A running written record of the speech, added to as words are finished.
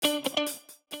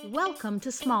Welcome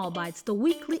to Small Bites, the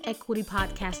weekly equity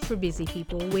podcast for busy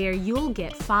people, where you'll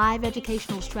get 5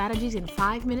 educational strategies in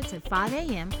 5 minutes at 5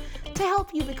 a.m. to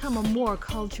help you become a more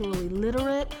culturally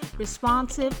literate,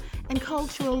 responsive, and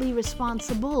culturally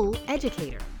responsible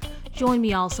educator. Join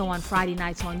me also on Friday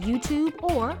nights on YouTube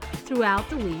or throughout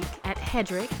the week at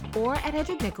Hedrick or at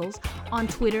Hedrick Nichols on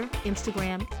Twitter,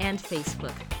 Instagram, and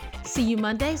Facebook. See you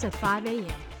Mondays at 5 a.m.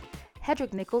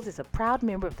 Hedrick Nichols is a proud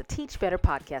member of the Teach Better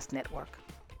Podcast Network.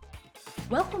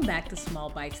 Welcome back to Small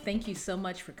Bites. Thank you so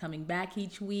much for coming back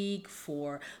each week,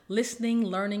 for listening,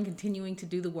 learning, continuing to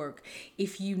do the work.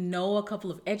 If you know a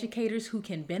couple of educators who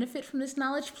can benefit from this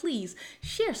knowledge, please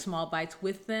share Small Bites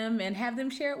with them and have them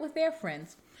share it with their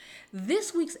friends.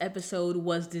 This week's episode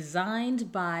was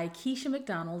designed by Keisha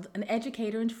McDonald, an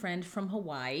educator and friend from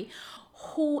Hawaii,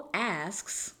 who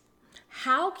asks,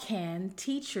 how can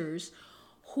teachers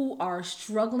who are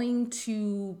struggling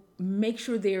to make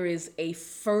sure there is a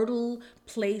fertile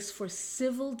place for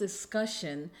civil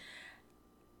discussion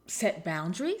set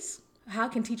boundaries? How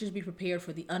can teachers be prepared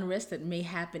for the unrest that may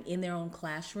happen in their own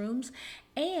classrooms?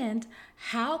 And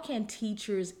how can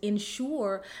teachers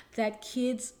ensure that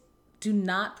kids do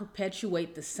not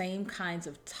perpetuate the same kinds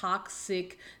of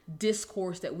toxic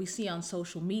discourse that we see on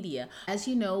social media? As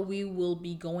you know, we will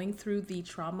be going through the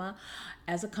trauma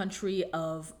as a country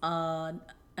of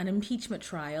an impeachment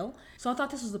trial. So I thought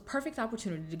this was the perfect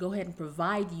opportunity to go ahead and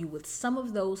provide you with some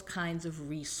of those kinds of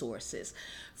resources.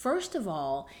 First of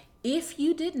all, if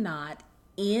you did not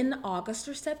in August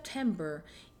or September,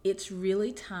 it's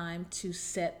really time to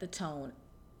set the tone.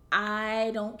 I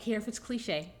don't care if it's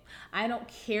cliche. I don't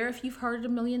care if you've heard it a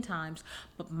million times,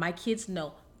 but my kids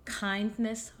know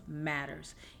kindness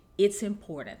matters. It's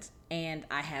important. And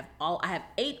I have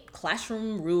 8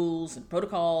 classroom rules and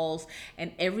protocols,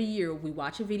 and every year we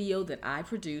watch a video that I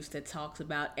produce that talks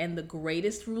about, and the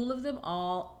greatest rule of them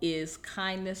all is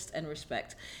kindness and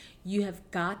respect. You have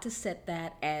got to set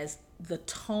that as the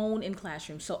tone in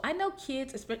classrooms. So I know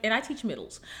kids, and I teach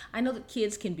middles, I know that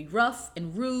kids can be rough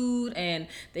and rude, and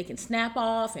they can snap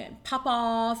off and pop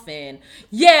off, and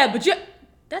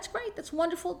that's great, that's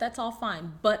wonderful, that's all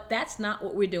fine, but that's not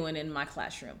what we're doing in my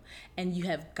classroom. And you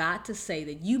have got to say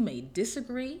that you may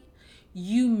disagree,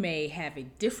 you may have a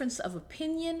difference of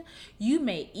opinion, you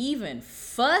may even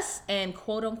fuss and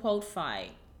quote unquote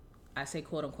fight. I say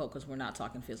quote unquote because we're not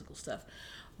talking physical stuff.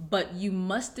 But you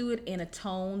must do it in a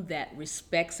tone that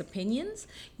respects opinions.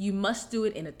 You must do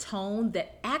it in a tone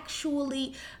that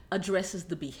actually addresses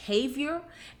the behavior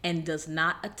and does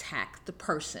not attack the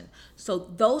person. So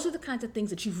those are the kinds of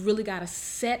things that you've really got to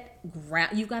set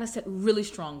ground. You've got to set really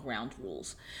strong ground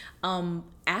rules.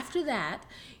 After that,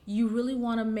 you really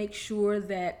want to make sure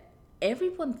that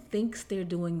everyone thinks they're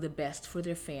doing the best for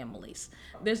their families.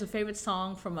 There's a favorite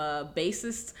song from a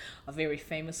bassist, a very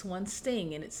famous one,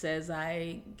 Sting, and it says,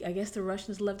 I guess the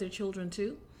Russians love their children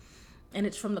too. And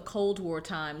it's from the Cold War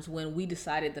times when we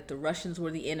decided that the Russians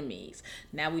were the enemies.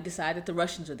 Now we decide that the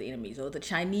Russians are the enemies, or the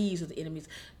Chinese are the enemies.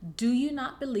 Do you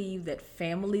not believe that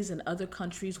families in other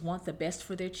countries want the best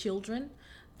for their children?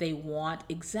 They want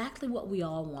exactly what we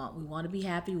all want. We want to be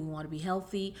happy. We want to be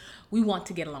healthy. We want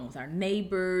to get along with our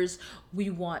neighbors.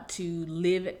 We want to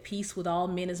live at peace with all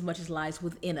men as much as lies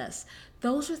within us.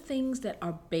 Those are things that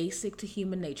are basic to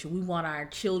human nature. We want our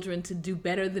children to do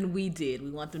better than we did. We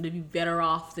want them to be better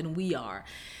off than we are.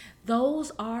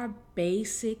 Those are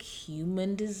basic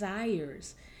human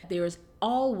desires. There is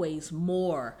always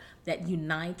more that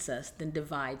unites us than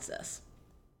divides us.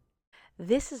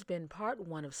 This has been part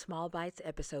 1 of Small Bites,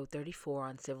 episode 34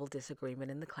 on civil disagreement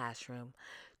in the classroom.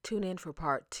 Tune in for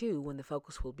part 2 when the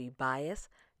focus will be bias,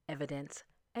 evidence,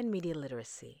 and media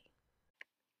literacy.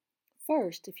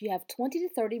 First, if you have 20 to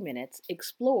 30 minutes,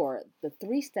 explore the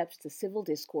 3 steps to civil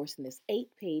discourse in this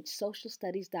 8-page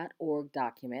socialstudies.org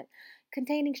document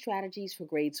containing strategies for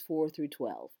grades 4 through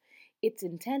 12. It's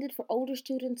intended for older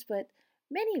students, but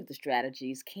many of the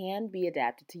strategies can be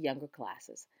adapted to younger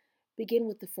classes. Begin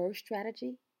with the first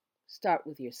strategy. Start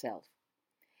with yourself.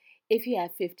 If you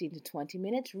have 15 to 20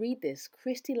 minutes, read this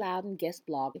Christy Loudon guest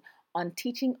blog on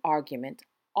teaching argument,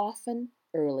 often,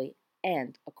 early,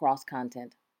 and across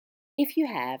content. If you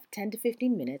have 10 to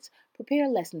 15 minutes, prepare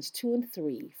lessons 2 and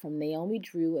 3 from Naomi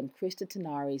Drew and Krista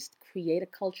Tanari's Create a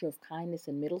Culture of Kindness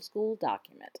in Middle School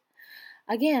document.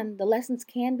 Again, the lessons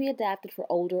can be adapted for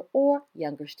older or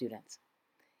younger students.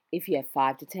 If you have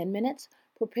 5 to 10 minutes,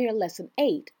 prepare lesson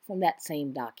 8 from that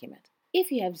same document. If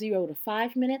you have 0 to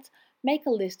 5 minutes, make a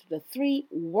list of the 3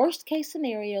 worst-case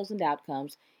scenarios and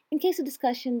outcomes in case a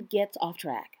discussion gets off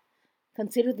track.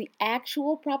 Consider the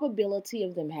actual probability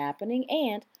of them happening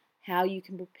and how you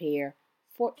can prepare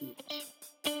for each.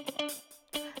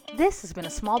 This has been a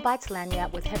Small Bites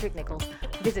Lagniappe with Hedrick Nichols.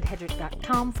 Visit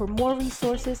hedrick.com for more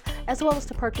resources, as well as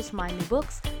to purchase my new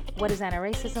books, What is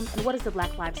Anti-Racism and What is the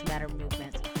Black Lives Matter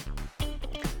Movement?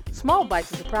 Small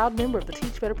Bites is a proud member of the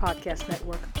Teach Better Podcast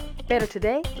Network. Better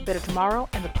today, better tomorrow,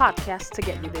 and the podcast to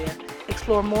get you there.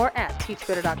 Explore more at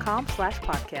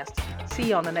teachbetter.com/podcast. See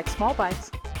you on the next Small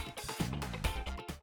Bites.